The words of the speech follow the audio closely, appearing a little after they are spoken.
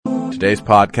Today's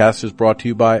podcast is brought to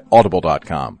you by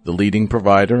Audible.com, the leading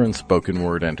provider in spoken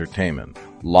word entertainment.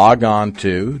 Log on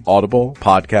to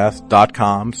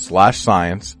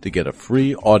audiblepodcast.com/science to get a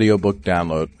free audiobook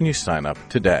download when you sign up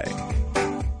today.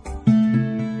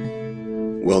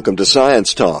 Welcome to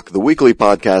Science Talk, the weekly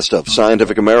podcast of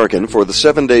Scientific American for the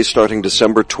 7 days starting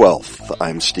December 12th.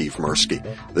 I'm Steve Mirsky.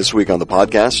 This week on the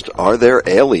podcast, are there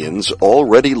aliens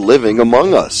already living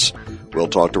among us? We'll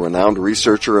talk to renowned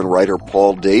researcher and writer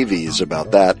Paul Davies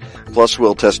about that, plus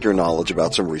we'll test your knowledge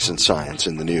about some recent science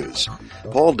in the news.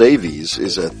 Paul Davies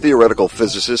is a theoretical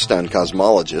physicist and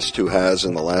cosmologist who has,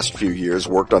 in the last few years,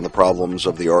 worked on the problems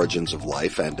of the origins of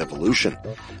life and evolution.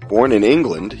 Born in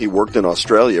England, he worked in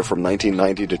Australia from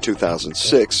 1990 to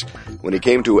 2006, when he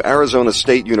came to Arizona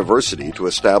State University to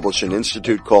establish an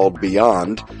institute called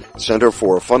Beyond, Center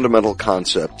for Fundamental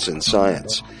Concepts in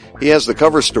Science. He has the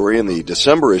cover story in the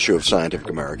December issue of Scientific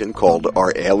American called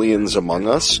Are Aliens Among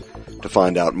Us? To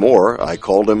find out more, I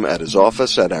called him at his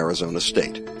office at Arizona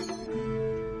State.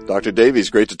 Dr. Davies,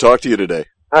 great to talk to you today.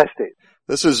 Hi, Steve.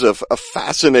 This is a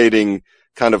fascinating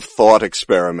kind of thought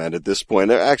experiment at this point.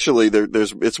 Actually,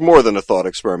 it's more than a thought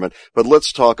experiment, but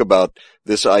let's talk about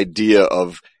this idea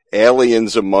of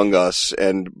aliens among us.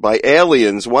 And by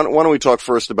aliens, why don't we talk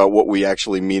first about what we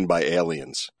actually mean by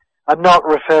aliens? I'm not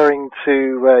referring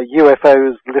to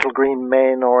UFOs, little green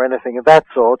men, or anything of that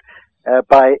sort.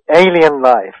 By alien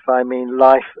life, I mean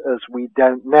life as we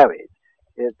don't know it.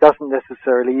 It doesn't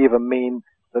necessarily even mean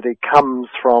that it comes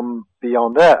from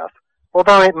beyond Earth,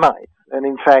 although it might. And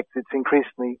in fact, it's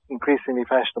increasingly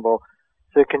fashionable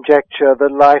to conjecture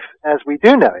that life as we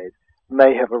do know it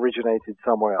may have originated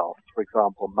somewhere else, for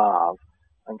example, Mars,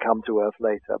 and come to Earth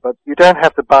later. But you don't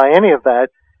have to buy any of that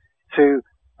to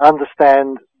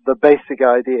understand the basic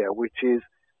idea, which is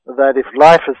that if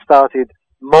life has started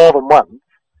more than once,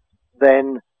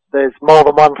 then there's more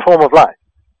than one form of life.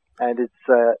 And it's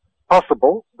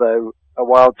possible, though a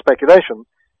wild speculation,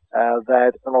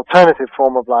 that an alternative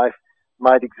form of life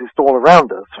might exist all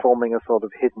around us, forming a sort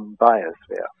of hidden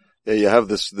biosphere. Yeah, you have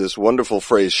this wonderful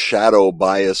phrase, shadow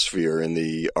biosphere, in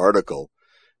the article.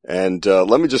 And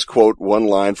let me just quote one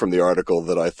line from the article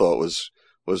that I thought was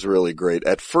really great.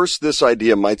 At first, this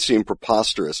idea might seem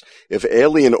preposterous. If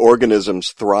alien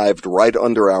organisms thrived right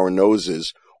under our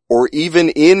noses, or even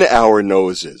in our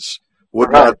noses,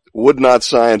 would not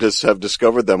scientists have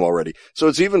discovered them already? So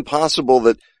it's even possible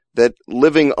that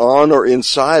living on or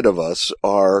inside of us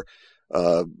are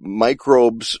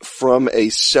microbes from a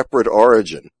separate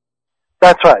origin.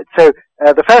 That's right. So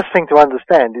the first thing to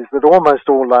understand is that almost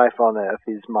all life on Earth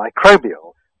is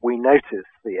microbial. We notice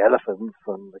the elephants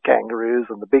and the kangaroos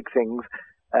and the big things,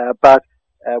 but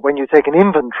when you take an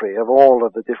inventory of all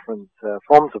of the different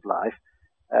forms of life,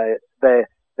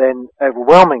 then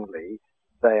overwhelmingly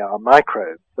they are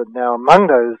microbes. But now among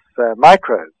those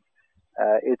microbes,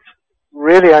 it's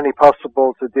really only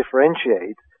possible to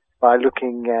differentiate by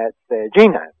looking at their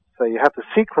genome. So you have to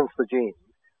sequence the genes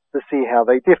to see how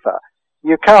they differ.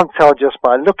 You can't tell just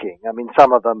by looking. I mean,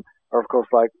 some of them are, of course,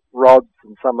 like rods,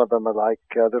 and some of them are like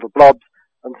little blobs,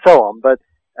 and so on. But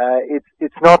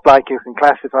it's not like you can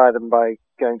classify them by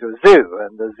going to a zoo,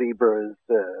 and the zebra is,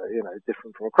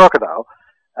 different from a crocodile.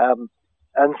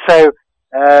 And so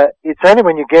it's only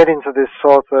when you get into this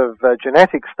sort of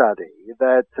genetic study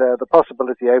that the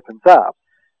possibility opens up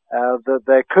that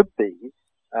there could be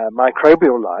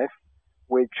microbial life,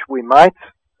 which we might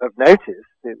have noticed.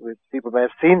 People may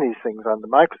have seen these things under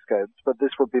microscopes, but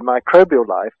this would be microbial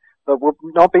life that would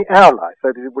not be our life,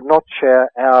 that it would not share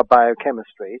our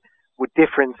biochemistry, would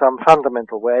differ in some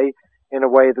fundamental way, in a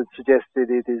way that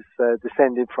suggested it is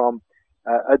descended from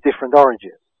a different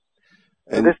origin.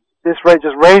 And this just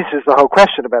raises the whole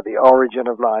question about the origin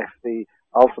of life, the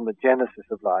ultimate genesis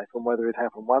of life, and whether it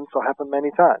happened once or happened many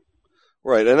times.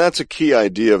 Right, and that's a key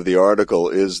idea of the article,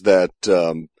 is that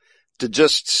to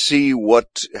just see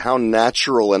how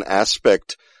natural an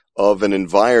aspect of an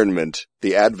environment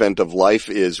the advent of life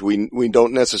is, we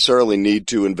don't necessarily need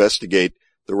to investigate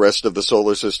the rest of the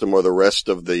solar system or the rest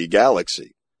of the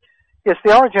galaxy. Yes,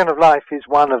 the origin of life is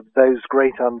one of those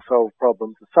great unsolved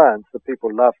problems of science that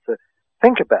people love to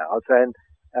think about, and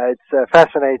it's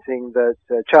fascinating that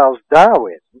Charles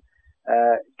Darwin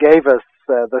gave us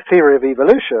the theory of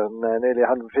evolution nearly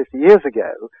 150 years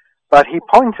ago, but he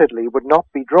pointedly would not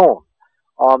be drawn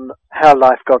on how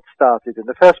life got started in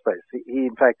the first place. He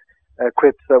in fact,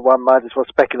 quips that one might as well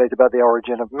speculate about the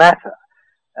origin of matter.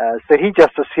 So he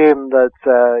just assumed that,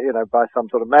 by some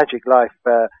sort of magic life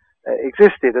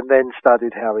existed, and then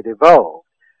studied how it evolved.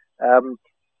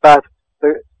 But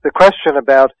the question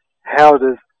about how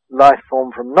does life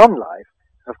form from non-life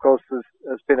of course,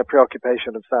 has been a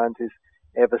preoccupation of scientists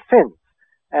ever since.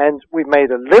 And we've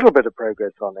made a little bit of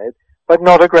progress on it, but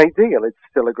not a great deal. It's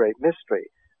still a great mystery.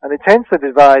 And it tends to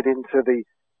divide into the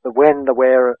when, the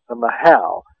where, and the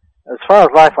how. As far as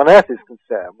life on Earth is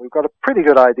concerned, we've got a pretty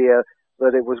good idea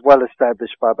that it was well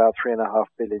established by about 3.5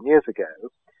 billion years ago.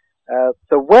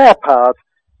 The where part,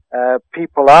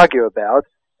 people argue about.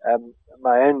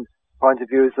 My own point of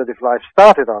view is that if life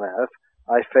started on Earth,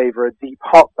 I favor a deep,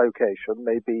 hot location,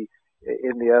 maybe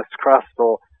in the Earth's crust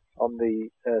or on the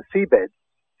seabed,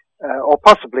 or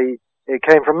possibly it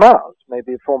came from Mars.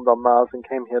 Maybe it formed on Mars and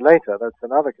came here later. That's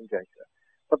another conjecture.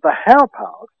 But the how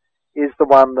part is the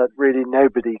one that really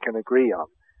nobody can agree on.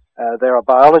 There are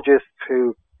biologists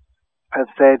who have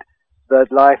said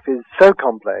that life is so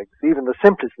complex, even the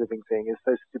simplest living thing is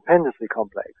so stupendously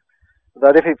complex,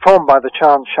 that if it formed by the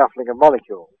chance shuffling of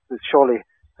molecules, this surely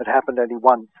had happened only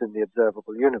once in the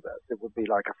observable universe. It would be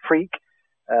like a freak,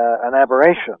 an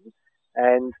aberration,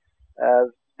 and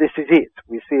this is it.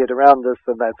 We see it around us,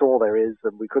 and that's all there is,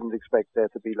 and we couldn't expect there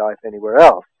to be life anywhere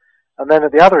else. And then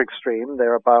at the other extreme,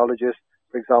 there are biologists,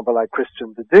 for example, like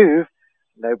Christian de Duve,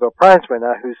 Nobel Prize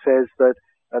winner, who says that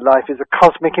life is a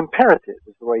cosmic imperative,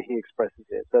 is the way he expresses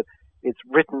it, that it's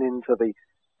written into the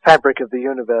fabric of the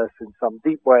universe in some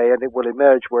deep way, and it will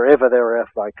emerge wherever there are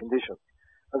Earth-like conditions.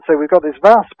 And so we've got this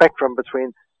vast spectrum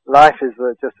between life is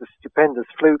just a stupendous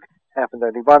fluke, happened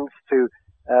only once, to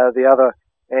the other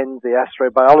end, the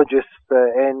astrobiologist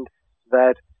end,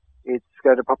 that it's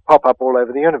going to pop up all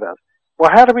over the universe. Well,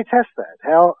 how do we test that?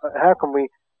 How can we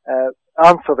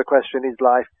answer the question, is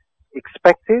life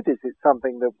expected? Is it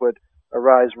something that would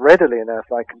arise readily in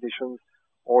Earth-like conditions,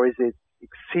 or is it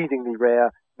exceedingly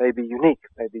rare, maybe unique,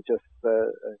 maybe just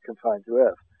confined to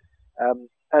Earth?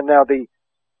 And now the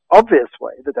obvious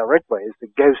way, the direct way, is to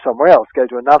go somewhere else, go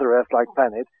to another Earth-like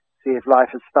planet, see if life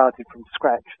has started from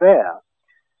scratch there.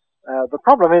 The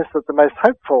problem is that the most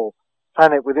hopeful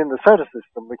planet within the solar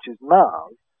system, which is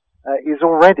Mars, is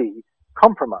already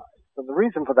compromised. And the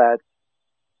reason for that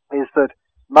is that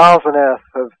Mars and Earth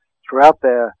have, throughout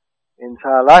their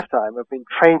entire lifetime, have been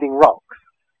trading rocks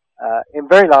in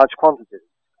very large quantities.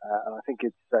 And I think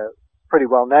it's pretty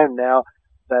well known now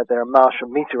that there are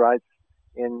Martian meteorites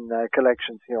in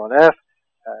collections here on Earth.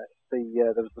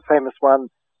 There was the famous one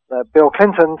that Bill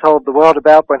Clinton told the world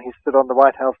about when he stood on the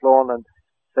White House lawn and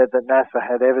said that NASA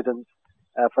had evidence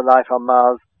for life on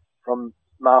Mars from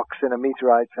marks in a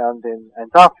meteorite found in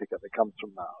Antarctica that comes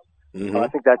from Mars. Mm-hmm. So I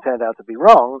think that turned out to be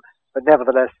wrong, but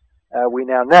nevertheless, we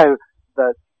now know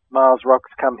that Mars rocks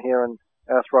come here and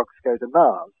Earth rocks go to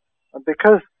Mars. And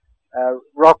because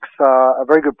rocks are a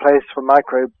very good place for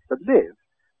microbes to live,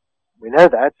 we know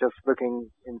that just looking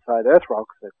inside Earth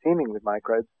rocks, they're teeming with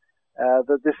microbes,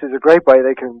 that this is a great way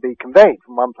they can be conveyed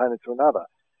from one planet to another.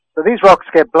 So these rocks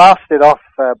get blasted off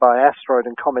by asteroid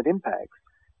and comet impacts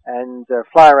and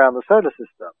fly around the solar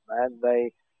system, and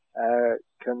they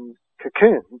can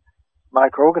cocoon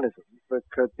microorganisms that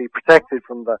could be protected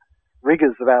from the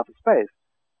rigors of outer space,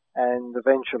 and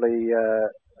eventually,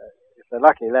 if they're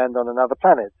lucky, land on another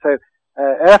planet. So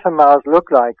Earth and Mars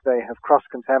look like they have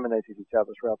cross-contaminated each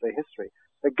other throughout their history.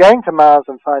 But going to Mars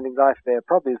and finding life there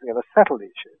probably isn't going to settle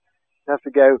the issue. You have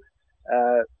to go,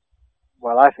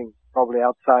 I think probably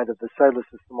outside of the solar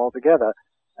system altogether,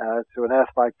 to an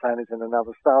Earth-like planet in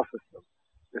another star system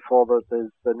before there's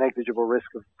the negligible risk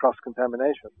of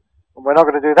cross-contamination. And we're not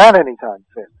going to do that anytime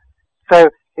soon. So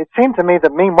it seemed to me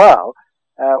that meanwhile,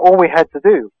 all we had to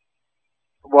do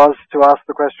was to ask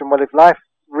the question, well, if life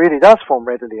really does form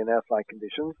readily in Earth-like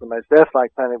conditions, the most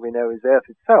Earth-like planet we know is Earth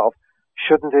itself,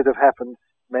 shouldn't it have happened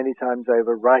many times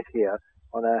over right here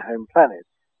on our home planet?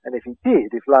 And if it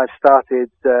did, if life started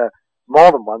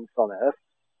more than once on Earth,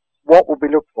 what would we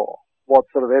look for? What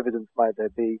sort of evidence might there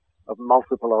be of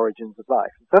multiple origins of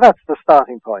life? So that's the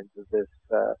starting point of this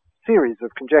series of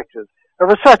conjectures. A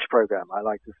research program, I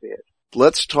like to see it.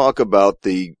 Let's talk about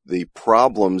the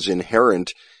problems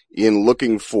inherent in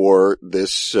looking for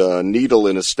this needle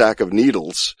in a stack of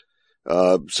needles.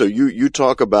 So you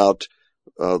talk about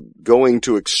going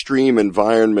to extreme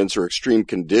environments or extreme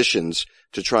conditions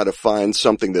to try to find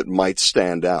something that might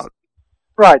stand out.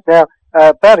 Right. Now,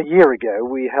 about a year ago,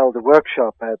 we held a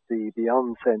workshop at the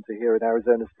Beyond Center here at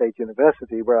Arizona State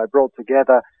University, where I brought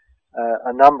together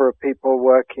a number of people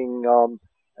working on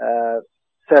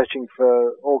searching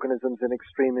for organisms in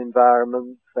extreme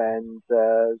environments and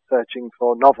searching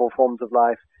for novel forms of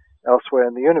life elsewhere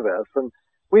in the universe. And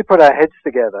we put our heads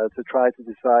together to try to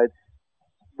decide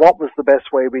what was the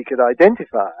best way we could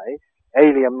identify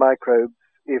alien microbes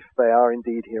if they are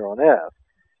indeed here on Earth.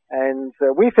 And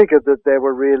we figured that there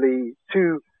were really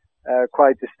two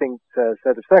quite distinct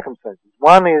set of circumstances.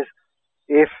 One is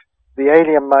if the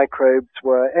alien microbes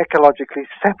were ecologically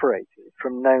separated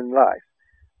from known life.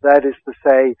 That is to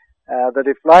say that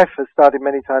if life has started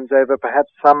many times over,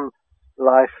 perhaps some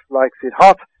life likes it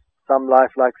hot, some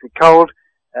life likes it cold,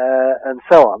 and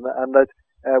so on, and that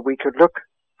we could look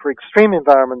for extreme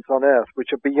environments on Earth which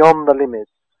are beyond the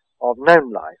limits of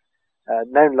known life.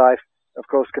 Known life, of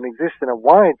course, can exist in a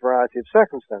wide variety of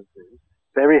circumstances,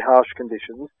 very harsh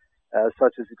conditions,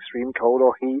 such as extreme cold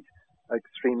or heat,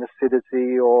 extreme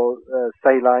acidity or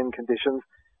saline conditions.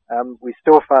 We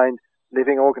still find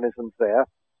living organisms there.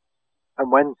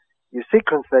 And when you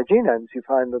sequence their genomes, you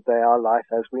find that they are life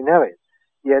as we know it.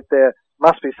 Yet there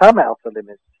must be some outer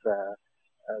limits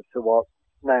to what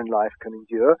known life can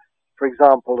endure. For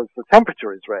example, as the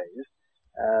temperature is raised,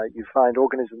 you find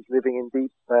organisms living in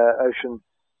deep ocean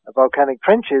volcanic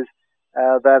trenches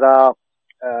that are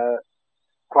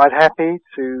quite happy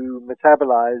to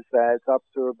metabolize at up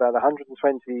to about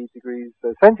 120 degrees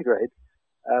centigrade,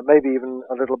 maybe even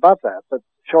a little above that. But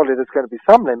surely there's going to be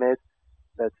some limit.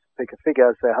 Let's pick a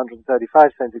figure, say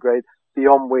 135 centigrade,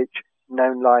 beyond which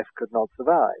known life could not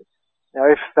survive. Now,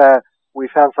 if we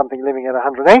found something living at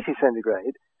 180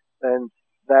 centigrade, then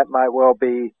that might well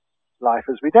be life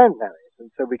as we don't know it.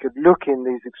 And so we could look in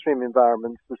these extreme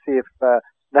environments to see if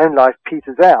known life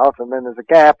peters out, and then there's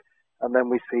a gap, and then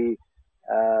we see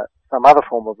some other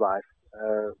form of life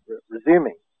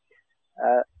resuming.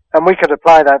 And we could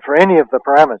apply that for any of the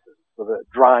parameters, for the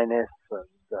dryness and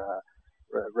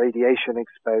radiation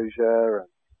exposure and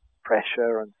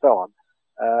pressure and so on.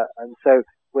 And so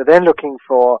we're then looking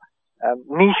for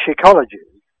niche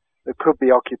ecologies that could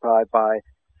be occupied by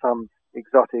some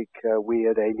exotic,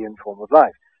 weird alien form of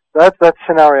life. That's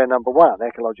scenario number one,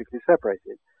 ecologically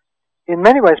separated. In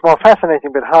many ways more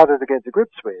fascinating but harder to get to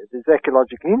grips with is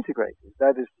ecologically integrated.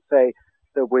 That is to say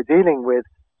that we're dealing with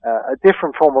a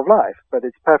different form of life, but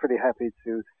it's perfectly happy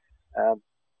to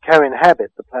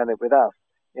co-inhabit the planet with us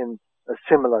in a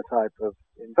similar type of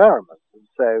environment. And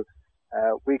so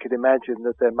we could imagine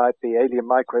that there might be alien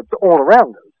microbes all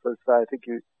around us, as I think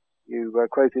you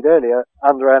quoted earlier,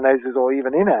 under our noses or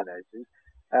even in our noses.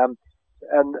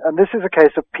 And this is a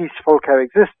case of peaceful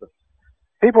coexistence.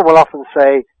 People will often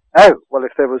say, oh, well,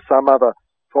 if there was some other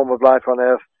form of life on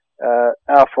Earth,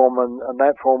 our form and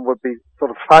that form would be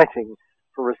sort of fighting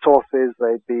for resources,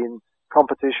 they'd be in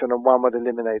competition and one would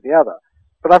eliminate the other.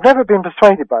 But I've never been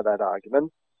persuaded by that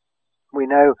argument. We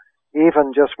know,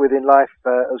 even just within life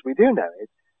as we do know it,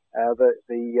 that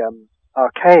the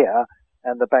archaea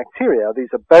and the bacteria, these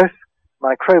are both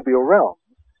microbial realms.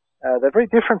 They're very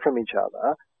different from each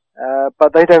other,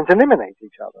 but they don't eliminate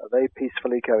each other. They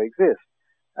peacefully coexist.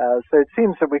 So it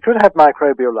seems that we could have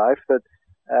microbial life that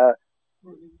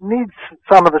needs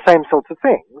some of the same sorts of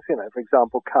things, for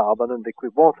example, carbon and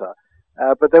liquid water,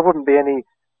 but there wouldn't be any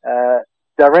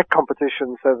direct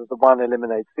competition so that the one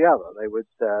eliminates the other. They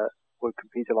would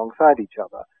compete alongside each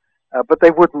other, but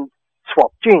they wouldn't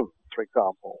swap genes, for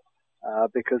example,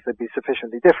 because they'd be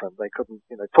sufficiently different. They couldn't,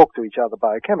 talk to each other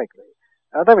biochemically.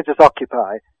 They would just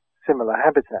occupy similar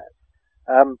habitats.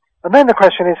 And then the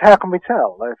question is, how can we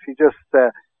tell? If you just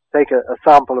take a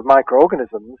sample of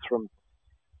microorganisms from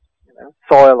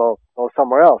soil or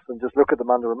somewhere else and just look at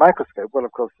them under a microscope, well,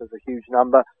 of course, there's a huge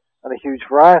number and a huge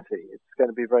variety. It's going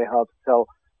to be very hard to tell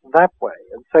that way.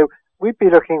 And so we'd be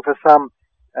looking for some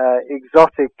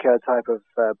exotic type of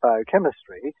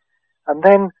biochemistry. And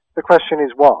then the question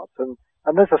is what? And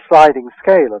there's a sliding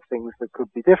scale of things that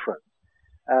could be different.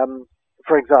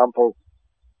 For example,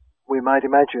 we might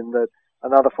imagine that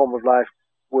another form of life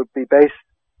would be based,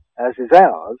 as is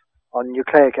ours, on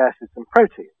nucleic acids and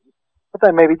proteins. But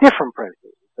they may be different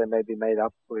proteins. They may be made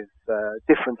up with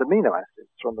different amino acids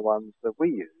from the ones that we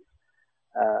use.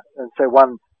 And so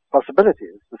one possibility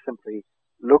is to simply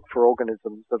look for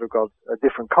organisms that have got a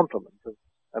different complement of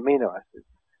amino acids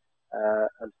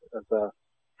as a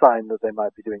sign that they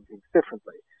might be doing things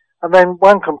differently. And then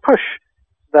one can push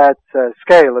that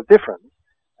scale of difference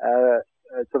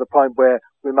to the point where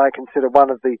we might consider one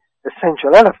of the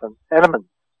essential elements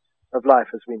of life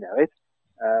as we know it,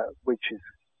 which is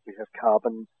we have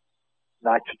carbon,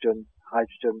 nitrogen,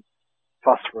 hydrogen,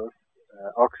 phosphorus,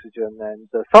 oxygen, and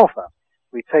sulfur.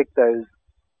 We take those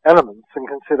elements and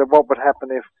consider what would happen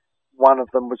if one of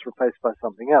them was replaced by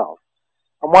something else.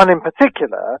 And one in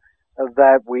particular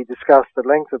that we discussed at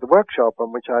length at the workshop,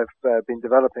 and which I've been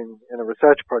developing in a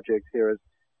research project here at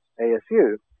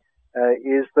ASU,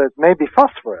 is that maybe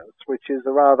phosphorus, which is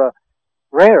a rather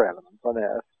rare element on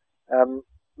Earth,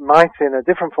 might in a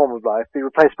different form of life be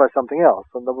replaced by something else.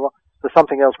 And the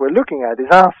something else we're looking at is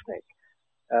arsenic.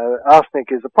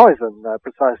 Arsenic is a poison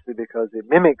precisely because it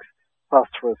mimics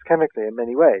phosphorus chemically in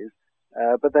many ways,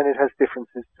 but then it has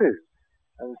differences too.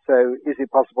 And so is it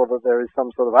possible that there is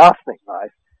some sort of arsenic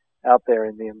life out there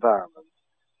in the environment?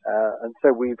 And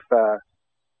so we've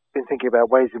been thinking about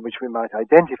ways in which we might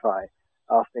identify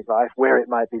arsenic life, where it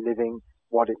might be living,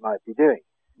 what it might be doing.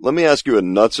 Let me ask you a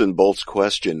nuts and bolts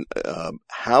question.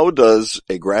 How does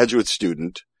a graduate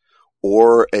student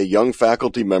or a young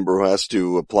faculty member who has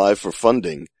to apply for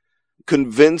funding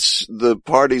convince the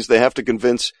parties they have to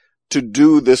convince to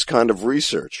do this kind of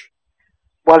research?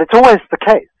 Well, it's always the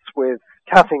case with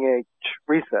cutting-edge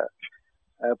research,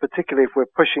 particularly if we're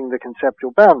pushing the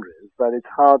conceptual boundaries, that it's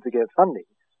hard to get funding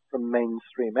from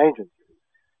mainstream agencies.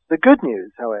 The good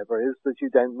news, however, is that you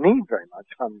don't need very much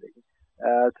funding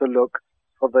to look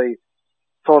for the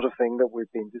sort of thing that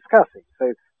we've been discussing.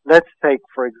 So let's take,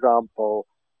 for example,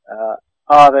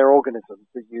 are there organisms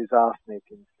that use arsenic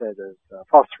instead of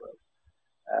phosphorus?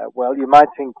 Well, you might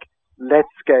think, let's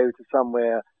go to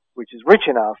somewhere which is rich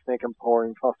in arsenic and poor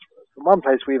in phosphorus. In one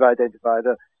place we've identified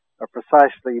are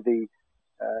precisely the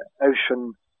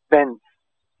ocean vents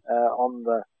on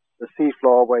the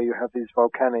seafloor where you have these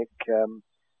volcanic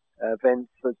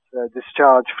vents that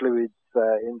discharge fluids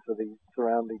into the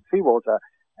surrounding seawater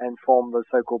and form the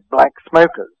so-called black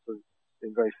smokers. It's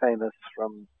been very famous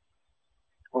from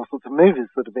all sorts of movies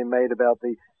that have been made about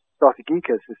the exotic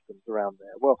ecosystems around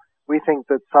there. Well, we think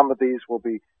that some of these will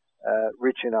be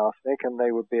rich in arsenic, and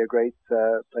they would be a great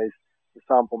place to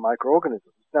sample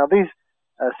microorganisms. Now, these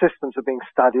systems are being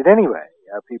studied anyway.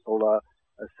 People are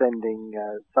sending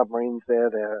submarines there.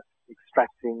 They're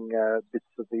extracting bits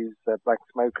of these black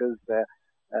smokers. They're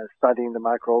studying the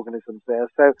microorganisms there.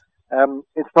 So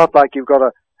it's not like you've got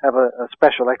to have a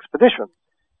special expedition.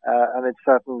 And it's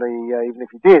certainly, even if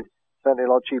you did, certainly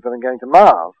a lot cheaper than going to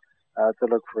Mars to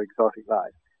look for exotic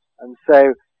life. And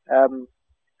so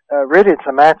really it's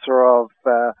a matter of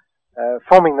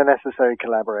forming the necessary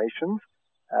collaborations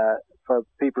for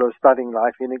people who are studying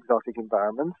life in exotic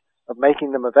environments, of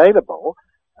making them available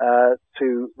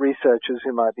to researchers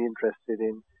who might be interested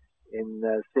in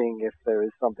seeing if there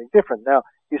is something different. Now,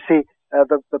 you see,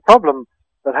 the problem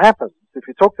that happens, if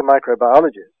you talk to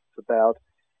microbiologists about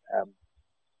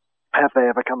have they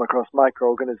ever come across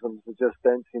microorganisms that just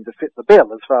don't seem to fit the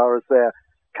bill as far as their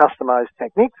customized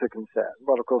techniques are concerned?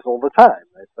 Well, of course, all the time.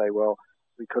 They say, well,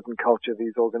 we couldn't culture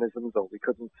these organisms, or we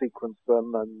couldn't sequence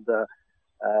them, and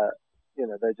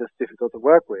they're just difficult to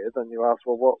work with. And you ask,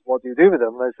 well, what do you do with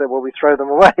them? And they say, well, we throw them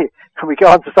away and we go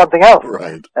on to something else.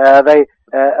 Right.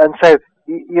 And so,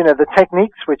 the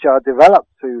techniques which are developed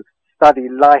to study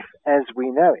life as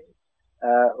we know it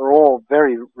are all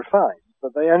very refined,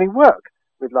 but they only work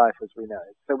with life as we know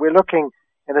it. So we're looking,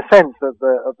 in a sense, of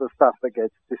the stuff that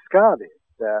gets discarded.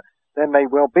 There may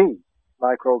well be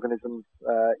microorganisms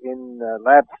in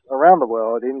labs around the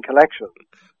world, in collections,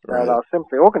 that are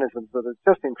simply organisms that are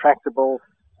just intractable.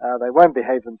 They won't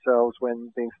behave themselves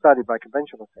when being studied by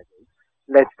conventional techniques.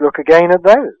 Let's look again at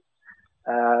those.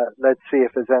 Let's see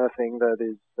if there's anything that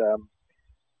is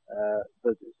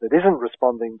that isn't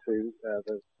responding to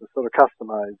the sort of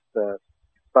customized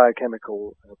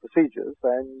biochemical procedures,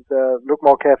 and look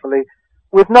more carefully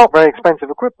with not very expensive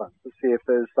equipment to see if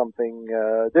there's something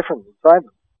different inside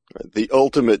them. The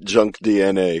ultimate junk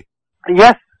DNA.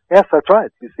 Yes, that's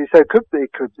right. You see, so it could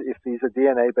if these are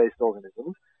DNA-based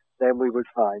organisms, then we would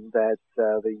find that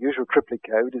the usual triplet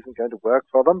code isn't going to work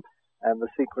for them, and the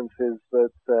sequences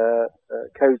that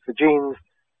code for genes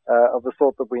of the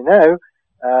sort that we know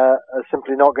are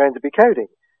simply not going to be coding.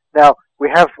 Now, we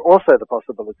have also the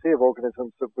possibility of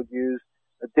organisms that would use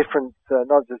a different,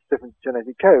 not just different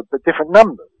genetic code, but different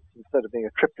numbers. Instead of being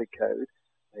a triplet code,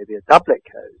 maybe a doublet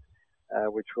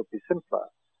code, which would be simpler.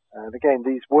 And again,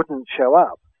 these wouldn't show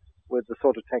up with the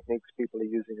sort of techniques people are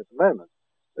using at the moment.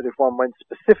 But if one went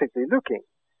specifically looking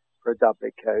for a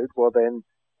doublet code, well then,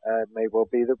 it may well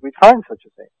be that we'd find such a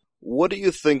thing. What do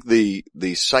you think the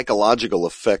psychological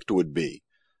effect would be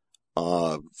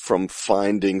from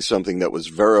finding something that was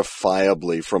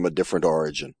verifiably from a different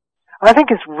origin? I think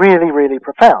it's really, really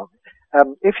profound.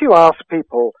 If you ask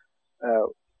people,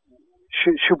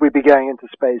 should we be going into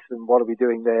space, and what are we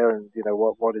doing there, and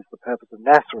what is the purpose of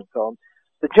NASA and so on,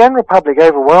 the general public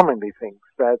overwhelmingly thinks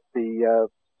that the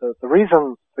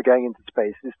reason for going into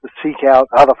space is to seek out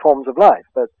other forms of life.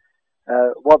 But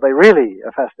what they really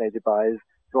are fascinated by is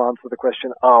to answer the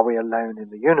question, are we alone in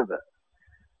the universe?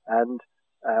 And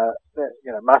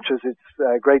much as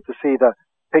it's great to see the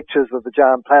pictures of the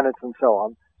giant planets and so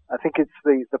on, I think it's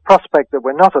the prospect that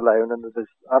we're not alone and that there's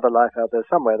other life out there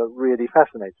somewhere that really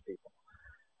fascinates people.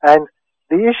 And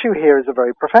the issue here is a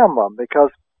very profound one,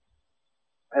 because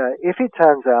if it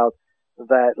turns out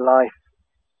that life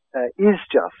is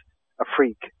just a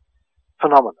freak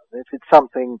phenomenon, if it's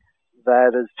something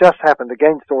that has just happened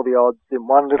against all the odds in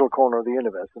one little corner of the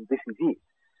universe, and this is it,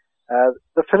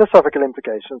 the philosophical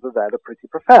implications of that are pretty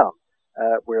profound.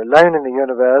 We're alone in the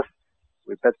universe.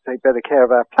 We'd better take better care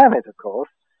of our planet, of course.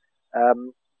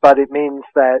 But it means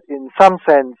that in some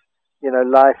sense,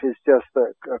 life is just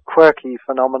a quirky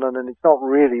phenomenon, and it's not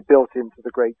really built into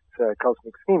the great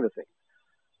cosmic scheme of things.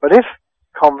 But if,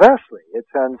 conversely, it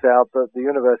turns out that the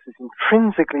universe is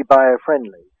intrinsically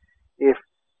biofriendly, if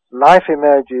life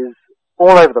emerges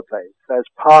all over the place as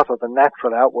part of the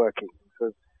natural outworkings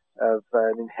of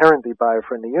an inherently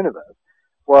biofriendly universe,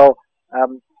 well,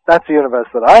 that's a universe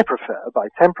that I prefer by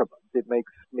temperament. It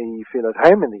makes me feel at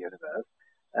home in the universe.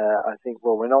 I think,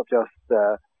 well, we're not just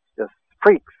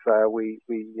freaks. We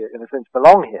in a sense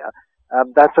belong here.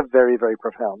 That's a very, very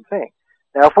profound thing.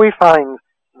 Now, if we find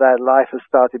that life has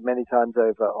started many times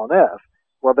over on Earth,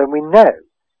 well, then we know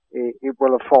it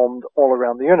will have formed all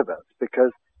around the universe,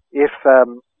 because if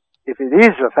it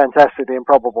is a fantastically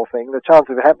improbable thing, the chance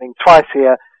of it happening twice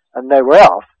here and nowhere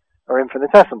else are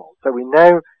infinitesimal. So we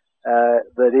know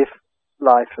that if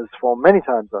life has formed many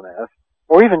times on Earth,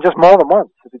 or even just more than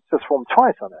once, if it's just formed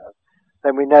twice on Earth,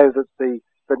 then we know that that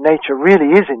nature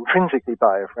really is intrinsically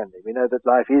biofriendly. We know that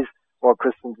life is what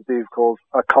Christians do call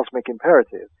a cosmic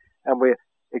imperative, and we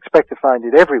expect to find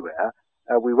it everywhere.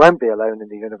 We won't be alone in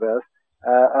the universe,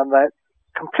 and that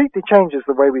completely changes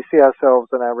the way we see ourselves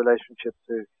and our relationship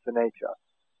to nature.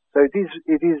 So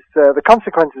it is the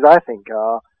consequences, I think,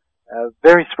 are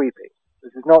very sweeping.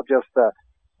 This is not just a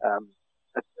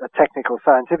technical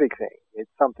scientific thing.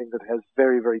 It's something that has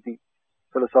very, very deep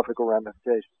philosophical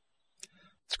ramifications.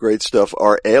 It's great stuff.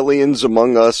 Are Aliens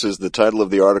Among Us is the title of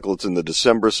the article. It's in the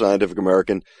December Scientific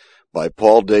American by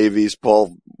Paul Davies.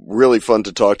 Paul, really fun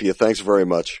to talk to you. Thanks very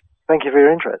much. Thank you for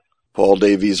your interest. Paul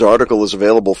Davies' article is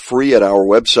available free at our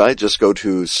website. Just go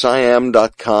to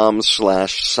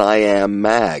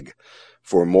siam.com/siammag.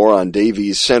 For more on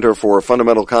Davies' Center for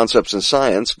Fundamental Concepts in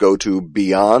Science, go to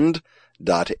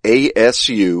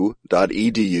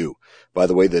beyond.asu.edu. By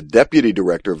the way, the deputy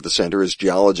director of the center is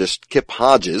geologist Kip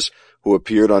Hodges, who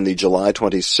appeared on the July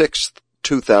 26th,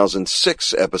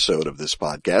 2006 episode of this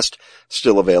podcast,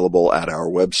 still available at our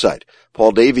website.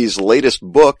 Paul Davies' latest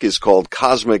book is called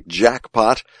Cosmic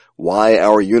Jackpot: Why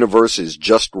Our Universe is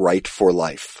Just Right for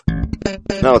Life.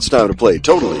 Now it's time to play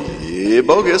Totally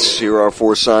Bogus. Here are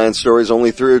 4 science stories,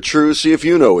 only 3 are true. See if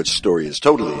you know which story is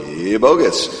totally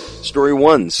bogus. Story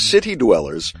 1, city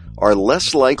dwellers are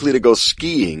less likely to go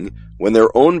skiing when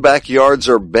their own backyards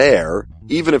are bare,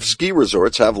 even if ski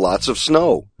resorts have lots of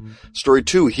snow. Story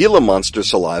 2, Gila monster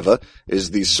saliva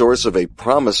is the source of a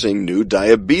promising new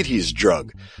diabetes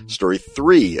drug. Story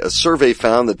 3, a survey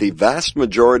found that the vast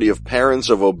majority of parents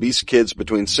of obese kids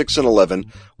between 6 and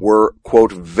 11 were,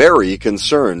 quote, very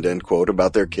concerned, end quote,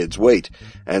 about their kids' weight.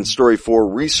 And story 4,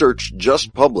 research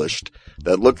just published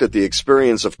that looked at the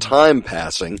experience of time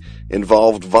passing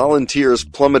involved volunteers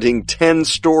plummeting 10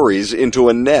 stories into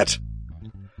a net.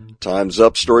 Time's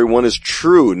up. Story 1 is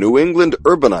true. New England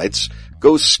urbanites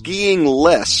go skiing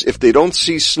less if they don't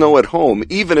see snow at home,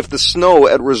 even if the snow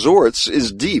at resorts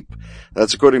is deep.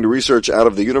 That's according to research out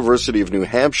of the University of New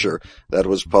Hampshire that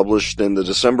was published in the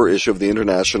December issue of the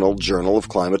International Journal of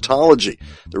Climatology.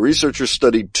 The researchers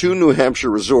studied 2 New Hampshire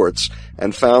resorts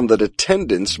and found that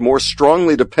attendance more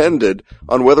strongly depended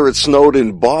on whether it snowed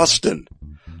in Boston.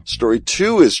 Story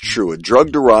 2 is true. A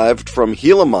drug derived from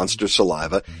Gila monster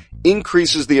saliva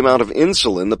increases the amount of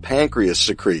insulin the pancreas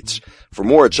secretes. For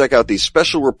more, check out the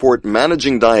special report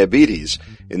Managing Diabetes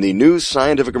in the new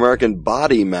Scientific American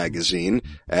Body magazine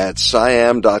at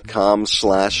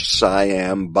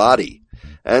siam.com/siambody.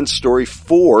 And story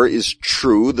 4 is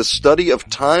true. The study of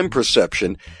time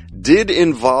perception did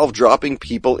involve dropping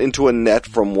people into a net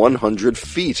from 100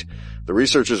 feet. The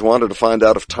researchers wanted to find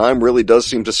out if time really does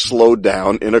seem to slow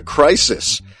down in a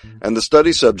crisis. And the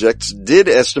study subjects did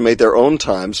estimate their own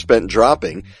time spent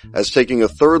dropping as taking a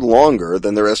third longer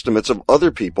than their estimates of other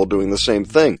people doing the same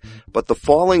thing. But the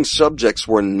falling subjects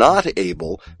were not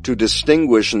able to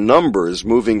distinguish numbers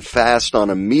moving fast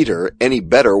on a meter any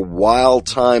better while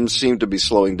time seemed to be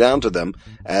slowing down to them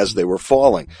as they were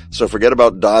falling. So forget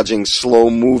about dodging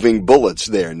slow-moving bullets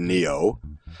there, Neo.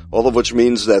 All of which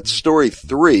means that story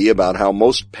 3 about how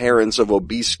most parents of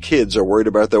obese kids are worried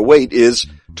about their weight is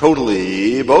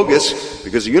totally bogus,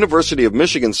 because the University of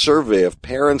Michigan survey of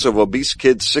parents of obese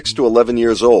kids 6 to 11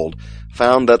 years old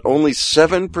found that only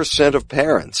 7% of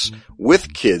parents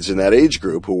with kids in that age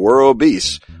group who were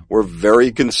obese were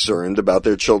very concerned about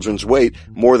their children's weight.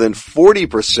 More than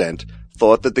 40%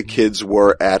 thought that the kids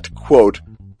were at, quote,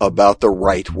 about the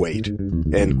right weight,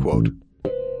 end quote.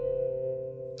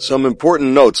 Some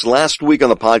important notes. Last week on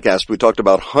the podcast, we talked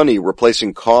about honey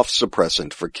replacing cough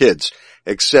suppressant for kids,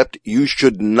 except you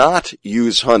should not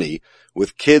use honey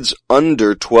with kids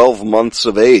under 12 months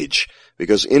of age,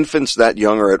 because infants that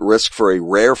young are at risk for a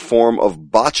rare form of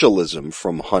botulism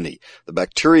from honey. The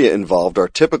bacteria involved are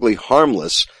typically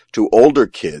harmless to older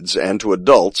kids and to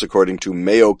adults, according to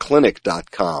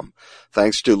MayoClinic.com.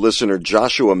 Thanks to listener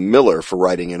Joshua Miller for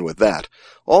writing in with that.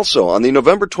 Also, on the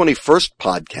November 21st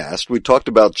podcast, we talked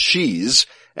about cheese,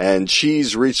 and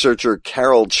cheese researcher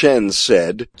Carol Chen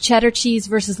said, cheddar cheese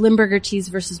versus Limburger cheese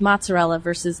versus mozzarella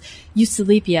versus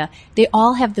Eustalepia, they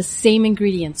all have the same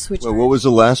ingredients, which what was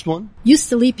the last one?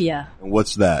 Eustalepia.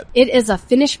 What's that? It is a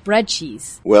Finnish bread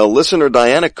cheese. Well, listener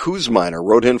Diana Kuzminer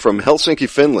wrote in from Helsinki,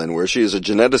 Finland, where she is a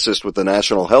geneticist with the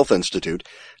National Health Institute,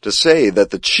 to say that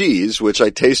the cheese, which I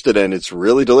tasted and it's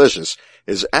really delicious,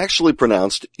 is actually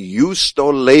pronounced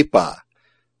Eustolepa.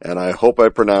 And I hope I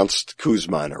pronounced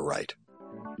Kuzminer right.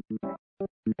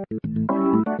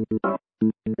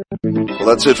 Well,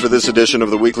 that's it for this edition of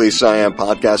the Weekly SciAm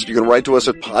Podcast. You can write to us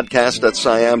at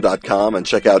podcast@sciam.com and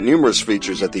check out numerous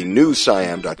features at the new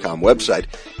sciam.com website,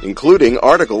 including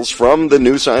articles from the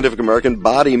New Scientific American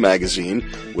Body magazine,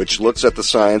 which looks at the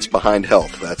science behind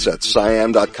health. That's at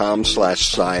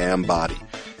sciam.com/sciambody.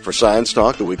 For Science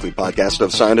Talk, the weekly podcast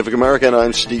of Scientific American,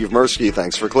 I'm Steve Mirsky.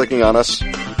 Thanks for clicking on us.